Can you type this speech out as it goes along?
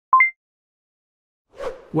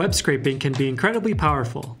Web scraping can be incredibly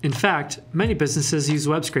powerful. In fact, many businesses use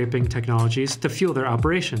web scraping technologies to fuel their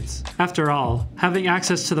operations. After all, having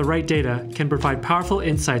access to the right data can provide powerful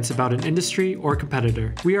insights about an industry or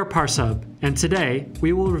competitor. We are ParseHub, and today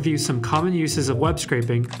we will review some common uses of web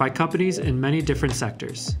scraping by companies in many different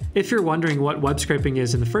sectors. If you're wondering what web scraping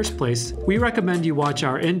is in the first place, we recommend you watch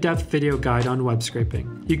our in-depth video guide on web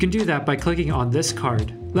scraping. You can do that by clicking on this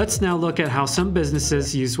card. Let's now look at how some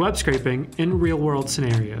businesses use web scraping in real-world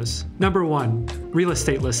scenarios. Number 1. Real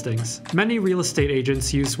estate listings. Many real estate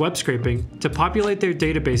agents use web scraping to populate their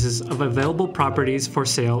databases of available properties for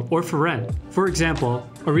sale or for rent. For example,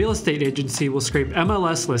 a real estate agency will scrape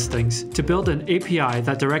MLS listings to build an API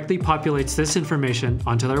that directly populates this information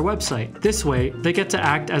onto their website. This way, they get to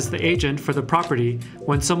act as the agent for the property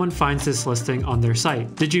when someone finds this listing on their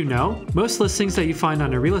site. Did you know? Most listings that you find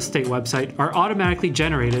on a real estate website are automatically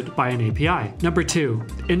generated by an API. Number 2.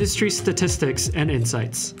 Industry statistics and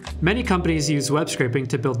insights. Many companies use web scraping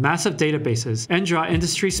to build massive databases and draw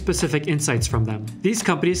industry-specific insights from them. These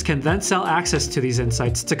companies can then sell access to these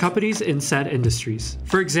insights to companies in said industries.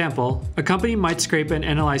 For example, a company might scrape and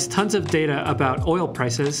analyze tons of data about oil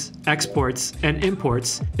prices, exports, and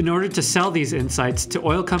imports in order to sell these insights to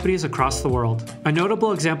oil companies across the world. A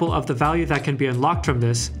notable example of the value that can be unlocked from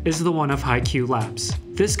this is the one of HighQ Labs.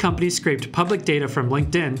 This company scraped public data from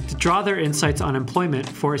LinkedIn to draw their insights on employment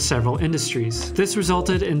for several industries. This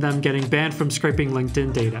resulted in them getting banned from scraping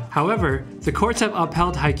LinkedIn data. However, the courts have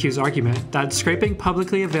upheld HighQ's argument that scraping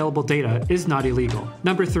publicly available data is not illegal.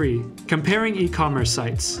 Number 3. Comparing e-commerce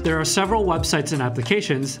sites. There are several websites and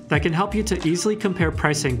applications that can help you to easily compare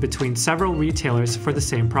pricing between several retailers for the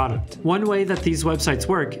same product. One way that these websites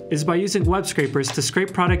work is by using web scrapers to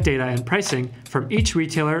scrape product data and pricing from each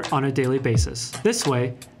retailer on a daily basis. This way,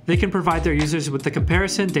 they can provide their users with the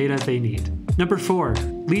comparison data they need. Number 4.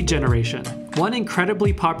 Lead generation. One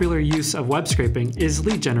incredibly popular use of web scraping is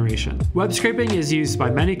lead generation. Web scraping is used by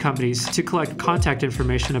many companies to collect contact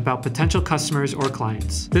information about potential customers or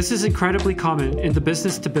clients. This is incredibly common in the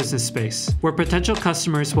business-to-business space, where potential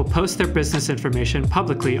customers will post their business information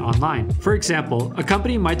publicly online. For example, a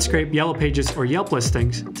company might scrape Yellow Pages or Yelp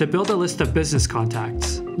listings to build a list of business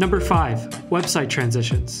contacts. Number 5. Website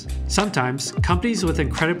transitions. Sometimes, companies with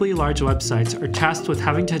incredibly large websites are tasked with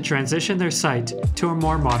having to transition their site to a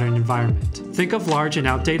more modern environment. Think of large and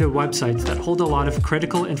outdated websites that hold a lot of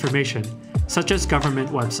critical information, such as government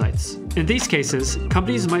websites. In these cases,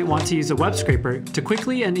 companies might want to use a web scraper to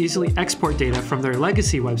quickly and easily export data from their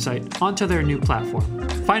legacy website onto their new platform.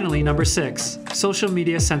 Finally, number 6. Social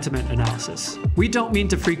media sentiment analysis. We don't mean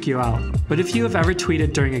to freak you out, but if you have ever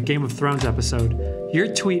tweeted during a Game of Thrones episode, your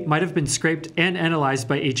tweet might have been scraped and analyzed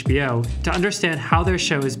by HBO to understand how their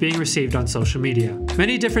show is being received on social media.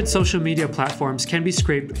 Many different social media platforms can be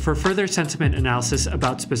scraped for further sentiment analysis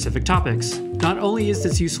about specific topics. Not only is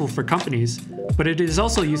this useful for companies, but it is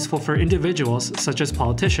also useful for individuals such as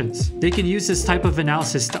politicians. They can use this type of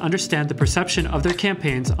analysis to understand the perception of their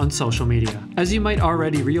campaigns on social media. As you might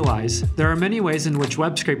already realize, there are many ways in which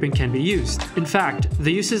web scraping can be used. In fact,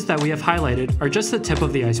 the uses that we have highlighted are just the tip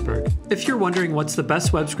of the iceberg. If you're wondering what's the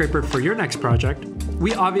best web scraper for your next project,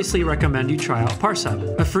 we obviously recommend you try out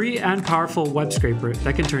ParseHub, a free and powerful web scraper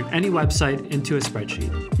that can turn any website into a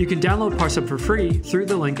spreadsheet. You can download ParseHub for free through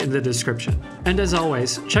the link in the description. And as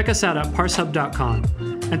always, check us out at parsehub.com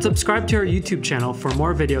and subscribe to our YouTube channel for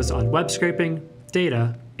more videos on web scraping,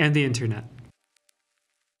 data, and the internet.